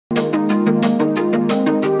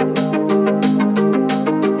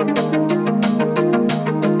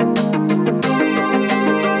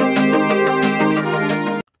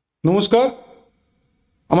নমস্কার,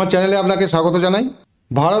 আমার চ্যানেলে আপনাকে স্বাগত জানাই।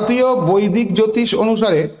 ভারতীয় বৈদিক জ্যোতিষ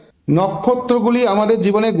অনুসারে নক্ষত্রগুলি আমাদের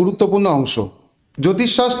জীবনের গুরুত্বপূর্ণ অংশ।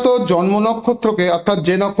 জ্যোতিষশাস্ত্র জন্ম নক্ষত্রকে, অর্থাৎ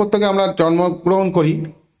যে নক্ষত্রকে আমরা জন্মগ্রহণ করি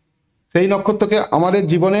সেই নক্ষত্রকে আমাদের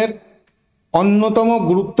জীবনের অন্যতম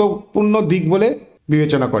গুরুত্বপূর্ণ দিক বলে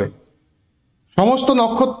বিবেচনা করে। সমস্ত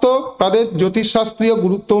নক্ষত্র তাদের জ্যোতিষশাস্ত্রীয়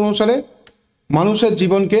গুরুত্ব অনুসারে মানুষের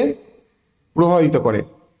জীবনকে প্রভাবিত করে।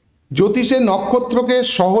 জ্যোতিষে নক্ষত্রকে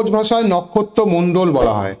সহজ ভাষায় নক্ষত্র মণ্ডল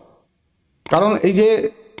বলা হয়, কারণ এই যে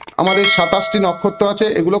আমাদের 27টি নক্ষত্র আছে,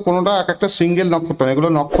 এগুলো কোনোটা এক একটা সিঙ্গেল নক্ষত্র, এগুলো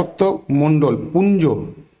নক্ষত্র মণ্ডল, পুঞ্জ।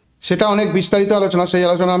 সেটা অনেক বিস্তারিত আলোচনা, সেই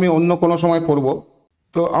আলোচনা আমি অন্য কোনো সময় করব।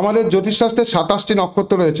 তো আমাদের জ্যোতিষশাস্ত্রে 27টি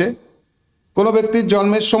নক্ষত্র রয়েছে। কোনো ব্যক্তির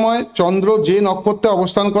জন্মের সময় চন্দ্র যে নক্ষত্রে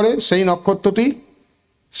অবস্থান করে সেই নক্ষত্রটি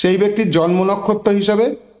সেই ব্যক্তির জন্ম নক্ষত্র হিসাবে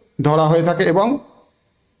ধরা হয়ে থাকে এবং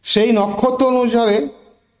সেই নক্ষত্র অনুসারে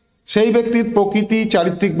সেই ব্যক্তির প্রকৃতি,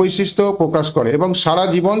 চারিত্রিক বৈশিষ্ট্য প্রকাশ করে এবং সারা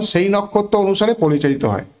জীবন সেই নক্ষত্র অনুসারে পরিচালিত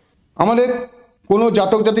হয়। আমাদের কোনো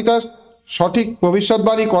জাতক জাতিকা সঠিক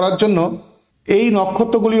ভবিষ্যৎবাণী করার জন্য এই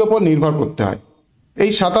নক্ষত্রগুলির ওপর নির্ভর করতে হয়।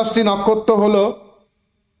 এই 27টি নক্ষত্র হল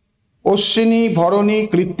অশ্বিনী, ভরণী,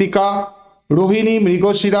 কৃত্তিকা, রোহিণী,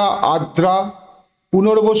 মৃগশিরা, আর্দ্রা,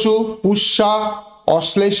 পুনর্বসু, পুষ্যা,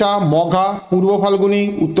 অশ্লেষা, মঘা, পূর্ব ফাল্গুনী,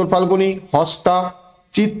 উত্তর ফাল্গুনী, হস্তা,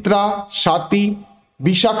 চিত্রা, স্বাতি,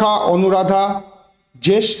 বিশাখা, অনুরাধা,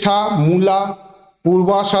 জ্যেষ্ঠা, মূলা,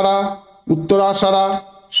 পূর্বাষাঢ়া, উত্তরাষাঢ়া,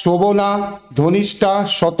 শ্রবণা, ধনিষ্ঠা,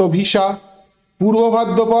 শতভিষা, পূর্ব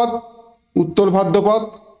ভাদ্রপদ, উত্তর ভাদ্রপদ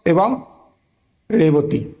এবং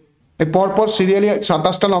রেবতী। এই পরপর সিরিয়ালি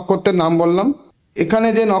 27টা নক্ষত্রের নাম বললাম। এখানে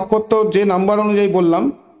যে নক্ষত্র যে নাম্বার অনুযায়ী বললাম,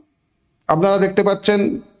 আপনারা দেখতে পাচ্ছেন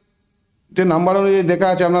যে নাম্বার অনুযায়ী দেখা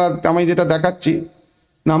আছে, আমি যেটা দেখাচ্ছি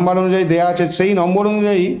নাম্বার অনুযায়ী দেয়া আছে, সেই নম্বর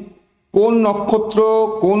অনুযায়ী কোন নক্ষত্র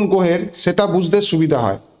কোন গ্রহের সেটা বুঝতে সুবিধা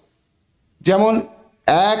হয়। যেমন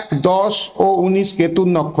 1, 10 ও 19 কেতুর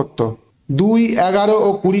নক্ষত্র, 2, 11 ও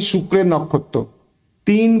 20 শুক্রের নক্ষত্র,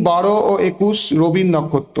 3, 12 ও 21 রবির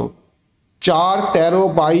নক্ষত্র, 4, 13,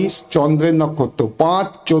 22 চন্দ্রের নক্ষত্র, 5,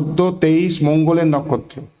 14, 23 মঙ্গলের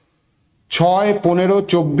নক্ষত্র, 6, 15,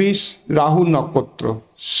 24 রাহুর নক্ষত্র,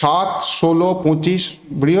 7, 16, 25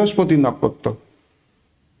 বৃহস্পতির নক্ষত্র,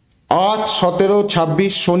 8, 17,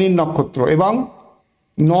 26 শনির নক্ষত্র এবং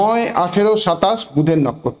 9, 18, 27 বুধের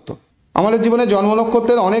নক্ষত্র। আমাদের জীবনে জন্ম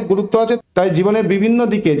নক্ষত্রের অনেক গুরুত্ব আছে, তাই জীবনের বিভিন্ন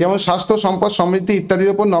দিকে যেমন স্বাস্থ্য, সম্পদ, সমৃদ্ধি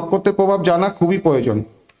ইত্যাদির উপর নক্ষত্রের প্রভাব জানা খুবই প্রয়োজন।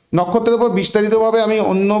 নক্ষত্রের উপর বিস্তারিতভাবে আমি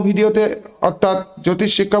অন্য ভিডিওতে, অর্থাৎ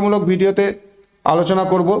জ্যোতিষ শিক্ষামূলক ভিডিওতে আলোচনা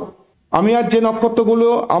করব। আমি আজ যে নক্ষত্রগুলো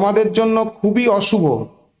আমাদের জন্য খুবই অশুভ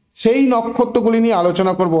সেই নক্ষত্রগুলি নিয়ে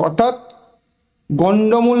আলোচনা করব, অর্থাৎ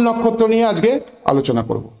গণ্ডমূল নক্ষত্র নিয়ে আজকে আলোচনা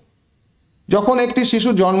করব। যখন একটি শিশু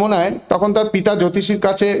জন্ম নেয় তখন তার পিতা জ্যোতিষীর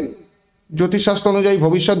কাছে জ্যোতিষশাস্ত্র অনুযায়ী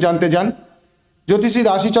ভবিষ্যৎ জানতে যান। জ্যোতিষী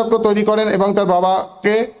রাশিচক্র তৈরি করেন এবং তার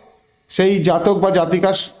বাবাকে সেই জাতক বা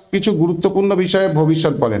জাতিকার কিছু গুরুত্বপূর্ণ বিষয়ে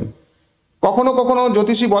ভবিষ্যৎ বলেন। কখনো কখনো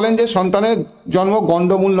জ্যোতিষী বলেন যে সন্তানের জন্ম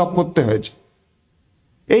গণ্ডমূল নক্ষত্রে হয়েছে।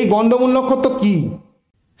 এই গণ্ডমূল নক্ষত্র কি?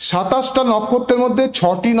 27টা নক্ষত্রের মধ্যে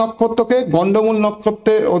 6টি নক্ষত্রকে গণ্ডমূল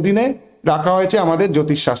নক্ষত্রের অধীনে রাখা হয়েছে আমাদের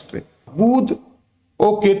জ্যোতিষশাস্ত্রে। বুধ ও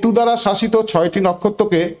কেতু দ্বারা শাসিত 6টি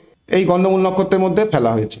নক্ষত্রকে এই গণ্ডমূল নক্ষত্রের মধ্যে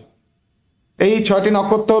ফেলা হয়েছে। এই 6টি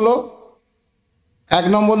নক্ষত্র হলো: 1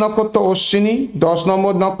 নম্বর নক্ষত্র অশ্বিনী, 10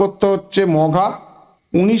 নম্বর নক্ষত্র হচ্ছে মঘা,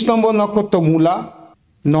 19 নম্বর নক্ষত্র মূলা,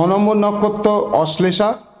 9 নম্বর নক্ষত্র অশ্লেষা,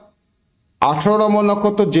 18 নম্বর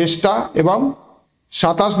নক্ষত্র জ্যেষ্ঠা এবং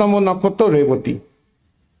 27 নম্বর নক্ষত্র রেবতী।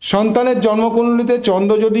 সন্তানের জন্মকুণ্ডলিতে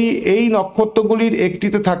চন্দ্র যদি এই নক্ষত্রগুলির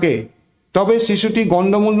একটিতে থাকে তবে শিশুটি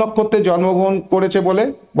গণ্ডমূল নক্ষত্রে জন্মগ্রহণ করেছে বলে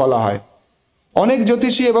বলা হয়। অনেক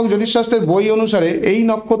জ্যোতিষী এবং জ্যোতিষশাস্ত্রের বই অনুসারে এই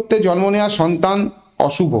নক্ষত্রে জন্ম নেওয়া সন্তান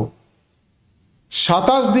অশুভ।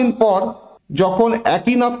 27 দিন পর যখন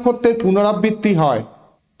একই নক্ষত্রের পুনরাবৃত্তি হয়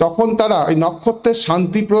তখন তারা এই নক্ষত্রের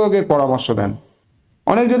শান্তি প্রয়োগের পরামর্শ দেন।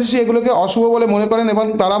 অনেক জ্যোতিষী এগুলোকে অশুভ বলে মনে করেন এবং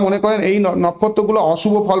তারা মনে করেন এই নক্ষত্রগুলো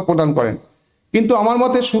অশুভ ফল প্রদান করেন। কিন্তু আমার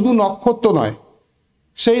মতে শুধু নক্ষত্র নয়,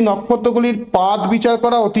 সেই নক্ষত্রগুলির পাদ বিচার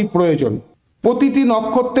করা অতি প্রয়োজন। প্রতিটি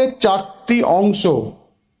নক্ষত্রের 4টি অংশ,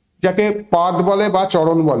 যাকে পাদ বলে বা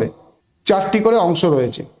চরণ বলে, 4টি করে অংশ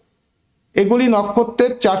রয়েছে। এগুলি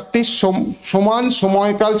নক্ষত্রের 4টি সমান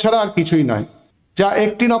সময়কাল ছাড়া আর কিছুই নয়, যা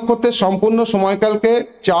একটি নক্ষত্রের সম্পূর্ণ সময়কালকে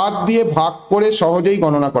 4 দিয়ে ভাগ করে সহজেই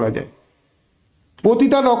গণনা করা যায়।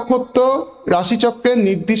 প্রতিটা নক্ষত্র রাশিচক্রের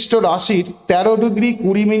নির্দিষ্ট রাশির 13 ডিগ্রি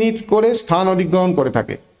 20 মিনিট করে স্থান অধিগ্রহণ করে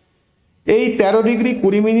থাকে। এই 13 ডিগ্রি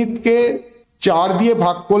 20 মিনিটকে 4 দিয়ে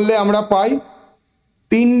ভাগ করলে আমরা পাই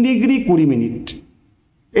 3 ডিগ্রি 20 মিনিট।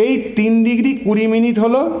 এই 3 ডিগ্রি 20 মিনিট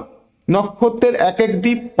হলো নক্ষত্রের এক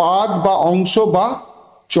একটি পাদ বা অংশ বা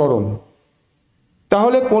চরণ।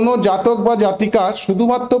 তাহলে কোনো জাতক বা জাতিকা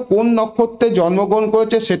শুধুমাত্র কোন নক্ষত্রে জন্মগ্রহণ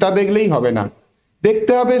করেছে সেটা দেখলেই হবে না,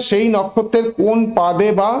 দেখতে হবে সেই নক্ষত্রের কোন পাদে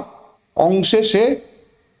বা অংশে সে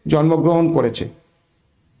জন্মগ্রহণ করেছে।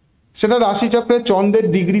 সেটা রাশিচক্রের চন্দ্রের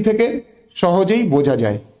ডিগ্রি থেকে সহজেই বোঝা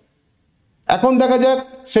যায়। এখন দেখা যাক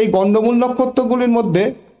সেই গণ্ডমূল নক্ষত্রগুলির মধ্যে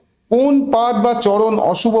কোন পাদ বা চরণ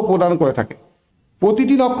অশুভ প্রদান করে থাকে।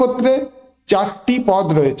 প্রতিটি নক্ষত্রে 4টি পদ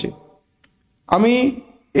রয়েছে। আমি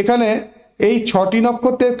এখানে এই 6টি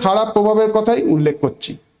নক্ষত্রের খারাপ প্রভাবের কথাই উল্লেখ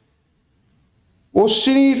করছি।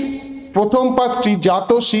 অশ্বিনীর প্রথম পাদটি জাত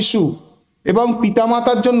শিশু এবং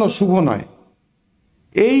পিতামাতার জন্য শুভ নয়।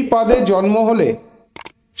 এই পাদে জন্ম হলে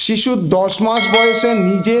শিশুর 10 মাস বয়সে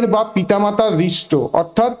নিজের বা পিতামাতার হৃষ্ট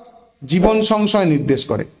অর্থাৎ জীবন সংশয় নির্দেশ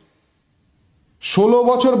করে। 16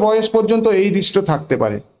 বছর বয়স পর্যন্ত এই হৃষ্ট থাকতে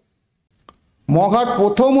পারে। মঘার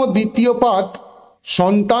প্রথম ও দ্বিতীয় পাদ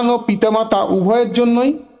সন্তান ও পিতামাতা উভয়ের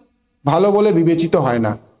জন্যই ভালো বলে বিবেচিত হয়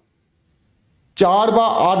না। 4 বা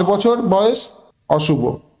 8 বছর বয়স অশুভ।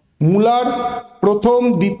 মূলার প্রথম,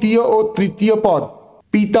 দ্বিতীয় ও তৃতীয় পদ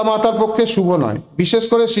পিতামাতার পক্ষে শুভ নয়, বিশেষ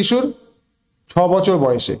করে শিশুর 6 বছর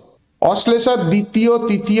বয়সে। অশ্লেষার দ্বিতীয়,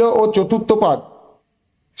 তৃতীয় ও চতুর্থ পাদ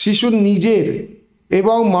শিশুর নিজের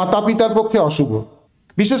এবং মাতা পিতার পক্ষে অশুভ,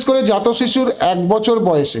 বিশেষ করে জাত শিশুর 1 বছর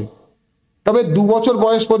বয়সে। তবে 2 বছর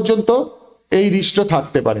বয়স পর্যন্ত এই হৃষ্ট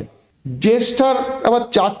থাকতে পারে। জ্যেষ্ঠার আবার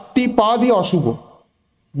 4টি পাদই অশুভ,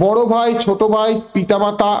 বড় ভাই, ছোট ভাই,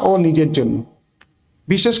 পিতামাতা ও নিজের জন্য,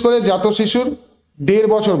 বিশেষ করে জাত শিশুর 1.5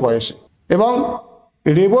 বছর বয়সে। এবং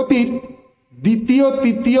রেবতীর দ্বিতীয়,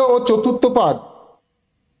 তৃতীয় ও চতুর্থ পাদ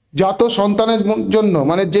জাত সন্তানের জন্য,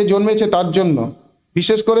 মানে যে জন্মেছে তার জন্য,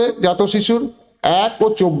 বিশেষ করে জাত শিশুর 1 ও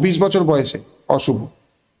 24 বছর বয়সে অশুভ।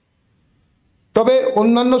 তবে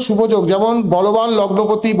অন্যান্য শুভযোগ যেমন বলবান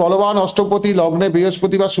লগ্নপতি, বলবান অষ্টপতি, লগ্নে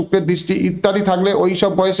বৃহস্পতি বা শুক্রের দৃষ্টি ইত্যাদি থাকলে ওই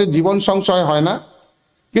সব বয়সে জীবন সংশয় হয় না,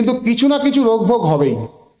 কিন্তু কিছু না কিছু রোগভোগ হবেই।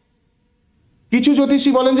 কিছু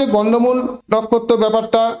জ্যোতিষী বলেন যে গণ্ডমূল নক্ষত্র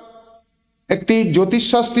ব্যাপারটা একটি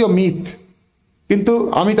জ্যোতিষশাস্ত্রীয় মিথ, কিন্তু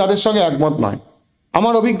আমি তাদের সঙ্গে একমত নয়।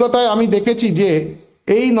 আমার অভিজ্ঞতায় আমি দেখেছি যে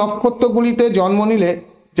এই নক্ষত্রগুলিতে জন্ম নিলে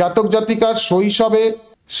জাতক জাতিকার শৈশবে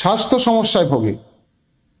স্বাস্থ্য সমস্যায় ভোগে।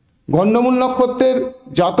 গণ্ডমূল নক্ষত্রের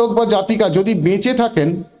জাতক বা জাতিকা যদি বেঁচে থাকেন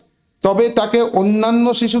তবে তাকে অন্যান্য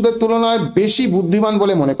শিশুদের তুলনায় বেশি বুদ্ধিমান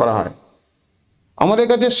বলে মনে করা হয়। আমাদের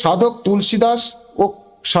কাছে সাধক তুলসীদাস ও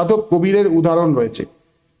সাধক কবিরের উদাহরণ রয়েছে।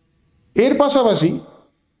 এর পাশাপাশি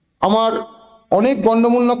আমার অনেক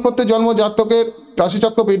গণ্ডমূল নক্ষত্রে জন্ম জাতকের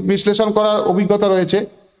রাশিচক্র বিশ্লেষণ করার অভিজ্ঞতা রয়েছে,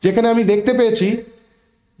 যেখানে আমি দেখতে পেয়েছি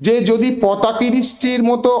যে যদি পতাকি দৃষ্টির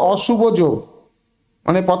মতো অশুভ যোগ,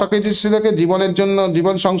 মানে পতাকি দৃষ্টি থেকে জীবনের জন্য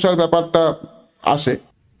জীবন সংশয়ের ব্যাপারটা আসে,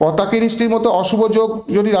 পতাকি দৃষ্টির মতো অশুভ যোগ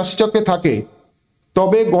যদি রাশিচক্রে থাকে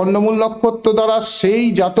তবে গণ্ডমূল নক্ষত্র দ্বারা সেই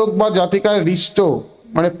জাতক বা জাতিকার হৃষ্ট,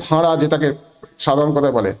 মানে ফাঁড়া যেটাকে সাধারণ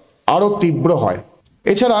কথায় বলে, আরও তীব্র হয়।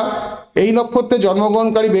 এছাড়া এই নক্ষত্রে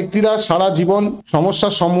জন্মগ্রহণকারী ব্যক্তিরা সারা জীবন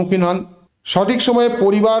সমস্যার সম্মুখীন হন, সঠিক সময়ে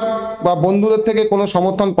পরিবার বা বন্ধুদের থেকে কোনো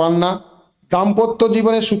সমর্থন পান না, দাম্পত্য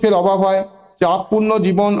জীবনে সুখের অভাব হয়, চাপপূর্ণ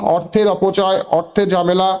জীবন, অর্থের অপচয়, অর্থের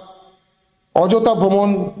ঝামেলা, অযথা ভ্রমণ,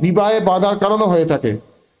 বিবাহে বাধার কারণও হয়ে থাকে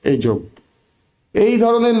এই যোগ। এই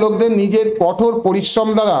ধরনের লোকদের নিজের কঠোর পরিশ্রম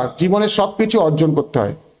দ্বারা জীবনের সব কিছু অর্জন করতে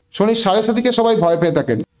হয়। শনির 7.5 সবাই ভয় পেয়ে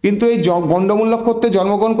থাকেন, কিন্তু এই গণ্ডমূল নক্ষত্রে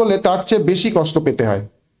জন্মগ্রহণ করলে তার চেয়ে বেশি কষ্ট পেতে হয়।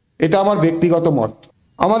 এটা আমার ব্যক্তিগত মত।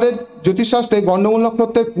 আমাদের জ্যোতিষশাস্ত্রে গণ্ডমূল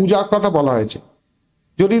নক্ষত্রের পূজার কথা বলা হয়েছে।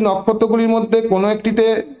 যদি নক্ষত্রগুলির মধ্যে কোনো একটিতে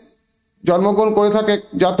জন্মগ্রহণ করে থাকে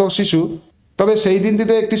জাতক শিশু, তবে সেই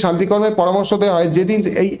দিনটিতে একটি শান্তিকর্মের পরামর্শ দেওয়া হয়, যেদিন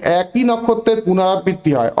এই একই নক্ষত্রের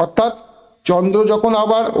পুনরাবৃত্তি হয়, অর্থাৎ চন্দ্র যখন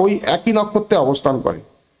আবার ওই একই নক্ষত্রে অবস্থান করে।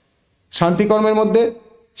 শান্তিকর্মের মধ্যে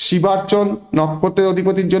শিবার্চন, নক্ষত্রের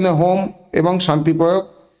অধিপতির জন্য হোম এবং শান্তি প্রয়োগ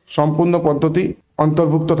সম্পূর্ণ পদ্ধতি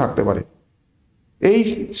অন্তর্ভুক্ত থাকতে পারে। এই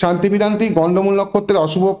শান্তিবিধানটি গণ্ডমূল নক্ষত্রের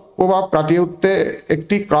অশুভ প্রভাব কাটিয়ে উঠতে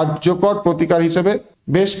একটি কার্যকর প্রতিকার হিসেবে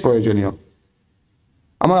বেশ প্রয়োজনীয়।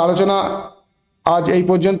 আমার আলোচনা আজ এই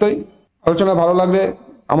পর্যন্তই। আলোচনা ভালো লাগলে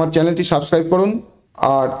আমার চ্যানেলটি সাবস্ক্রাইব করুন,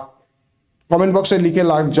 আর কমেন্ট বক্সে লিখে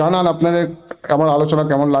জানান আপনাদের আমার আলোচনা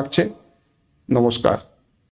কেমন লাগছে। নমস্কার।